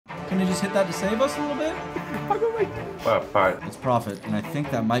Can you just hit that to save us a little bit? It's profit, and I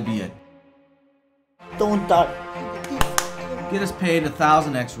think that might be it. Don't die. Get us paid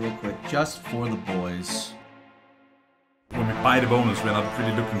 1000x real quick, just for the boys. When we buy the bonus, we're not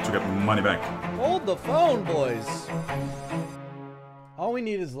really looking to get money back. Hold the phone, boys. All we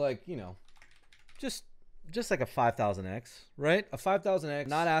need is like, you know, just like a 5000x, right? A 5000x.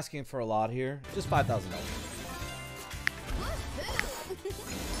 Not asking for a lot here. Just $5,000.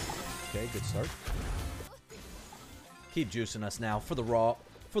 Okay, good start. Keep juicing us now for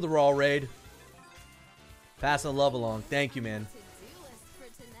the raw raid. Passing the love along. Thank you, man.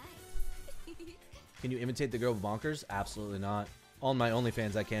 Can you imitate the girl with bonkers? Absolutely not. On my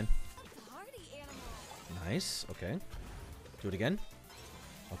OnlyFans, I can. Nice. Okay. Do it again.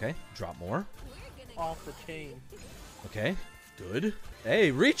 Okay. Drop more. Off the chain. Okay. Good.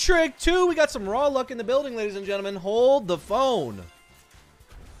 Hey, retrig too. We got some raw luck in the building, ladies and gentlemen. Hold the phone.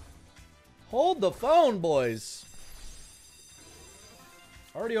 Hold the phone, boys.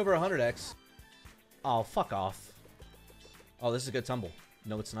 Already over 100x. Oh, fuck off. Oh, this is a good tumble.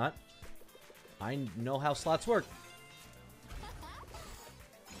 No, it's not. I know how slots work.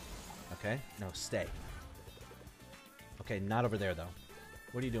 Okay. No, stay. Okay, not over there, though.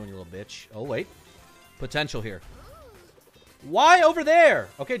 What are you doing, you little bitch? Oh, wait. Potential here. Why over there?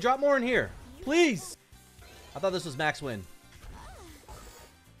 Okay, drop more in here. Please. I thought this was max win.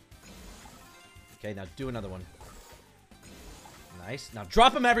 Okay, now do another one. Nice. Now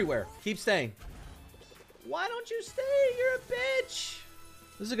drop them everywhere. Keep staying. Why don't you stay? You're a bitch.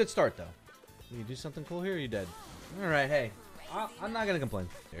 This is a good start, though. Can you do something cool here or are you dead? All right, hey. I'm not going to complain.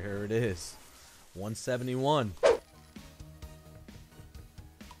 There it is. 171.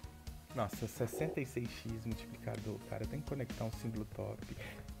 Nossa, 66x multiplicador, cara. Tem que conectar um símbolo top.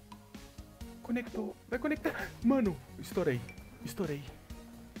 Conectou. Vai conectar. Mano, estourei. Estourei.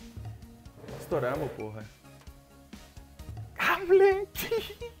 Estouramos, porra. Ah,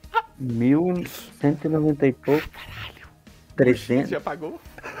 moleque. 1190 e pouco. Caralho. 300. Já pagou?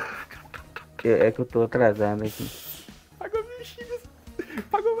 É que eu tô atrasado aqui. Pagou 1000x.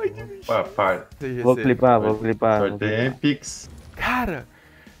 Pagou mais de 1000x. Papai. Vou clipar. Sorteio Pix. Cara,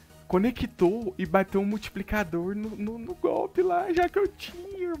 conectou e bateu um multiplicador no golpe lá, já que eu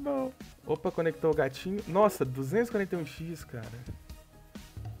tinha, irmão. Opa, conectou o gatinho. Nossa, 241x, cara.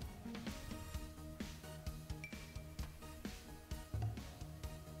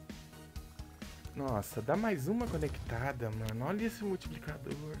 Nossa, dá mais uma conectada, mano. Olha esse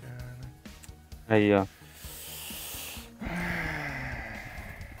multiplicador, cara. Aí, ó.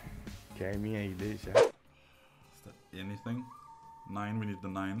 Quer minha ID já? Is that anything? 9, we need the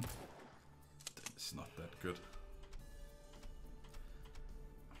 9. It's not that good.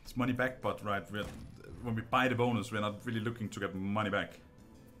 It's money back, but right, when we buy the bonus, we're not really looking to get money back.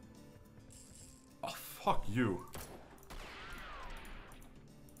 Oh, fuck you.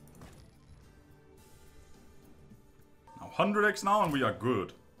 Now 100x now and we are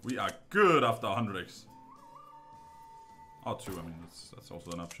good. We are good after 100x. Or 2, I mean, that's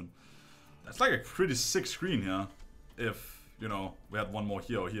also an option. That's like a pretty sick screen here. If, you know, we had one more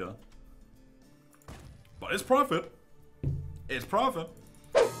here or here. But it's profit. It's profit.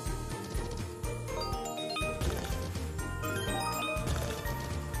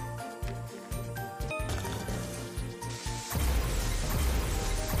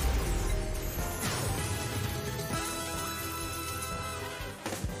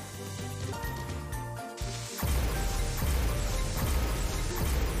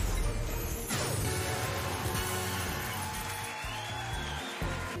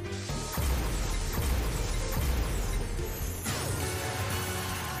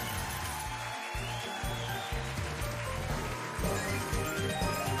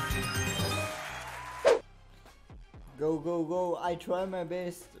 Go. I try my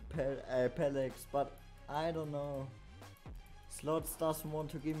best, Pelix, but I don't know. Slots doesn't want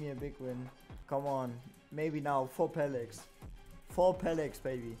to give me a big win. Come on. Maybe now. 4 Pelix. 4 Pelix,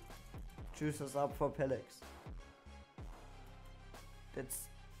 baby. Choose us up for Pelix. That's...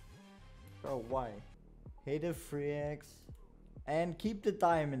 Oh, why? Hit a 3x. And keep the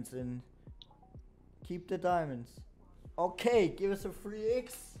diamonds in. Keep the diamonds. Okay, give us a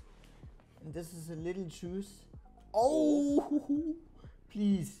 3x. And this is a little juice. Oh,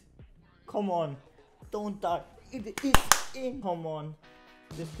 please, come on, don't die. It is in. Come on,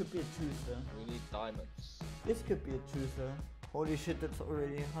 this could be a chooser. We need diamonds. This could be a chooser. Holy shit, that's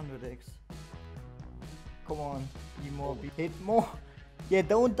already 100x. Come on, be more, hit more. Yeah,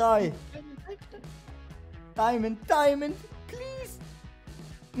 don't die. Diamond, please.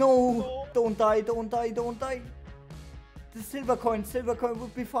 No, don't die. The silver coin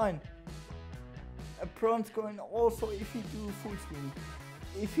would be fine. A bronze coin also if you do full screen.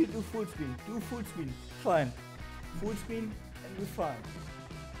 If you do full screen, fine. Full screen and we're fine.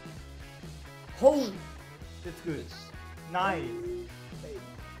 Oh, that's good. Nice.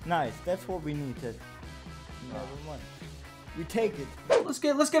 Nice, that's what we needed. Never mind. We take it. Let's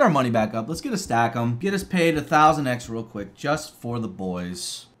get our money back up. Let's get a stack 'em. Get us paid 1,000x real quick, just for the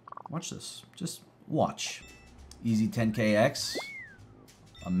boys. Watch this. Just watch. Easy 10kx.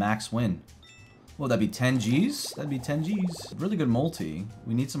 A max win. What would that be? 10 Gs? That'd be 10 Gs. Really good multi.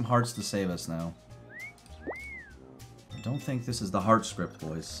 We need some hearts to save us now. I don't think this is the heart script,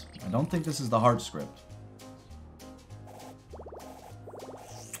 boys. I don't think this is the heart script.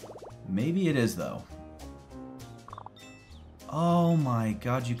 Maybe it is, though. Oh my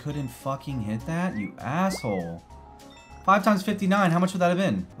god, you couldn't fucking hit that? You asshole. 5 times 59, how much would that have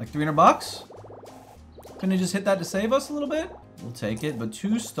been? Like 300 bucks? Couldn't you just hit that to save us a little bit? We'll take it, but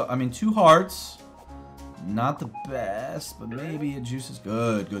 2 hearts. Not the best, but maybe it juices.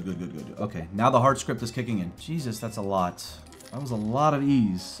 Good. Okay, now the heart script is kicking in. Jesus, that's a lot. That was a lot of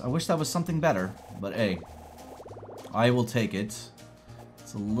ease. I wish that was something better, but hey. I will take it.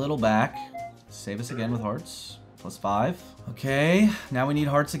 It's a little back. Save us again with hearts. +5. Okay, now we need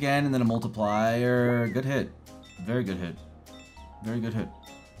hearts again and then a multiplier. Good hit. Very good hit. Very good hit.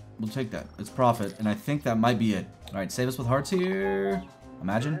 We'll take that. It's profit, and I think that might be it. Alright, save us with hearts here.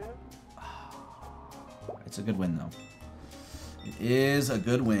 Imagine. It's a good win, though. It is a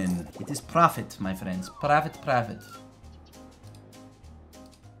good win. It is profit, my friends. Profit.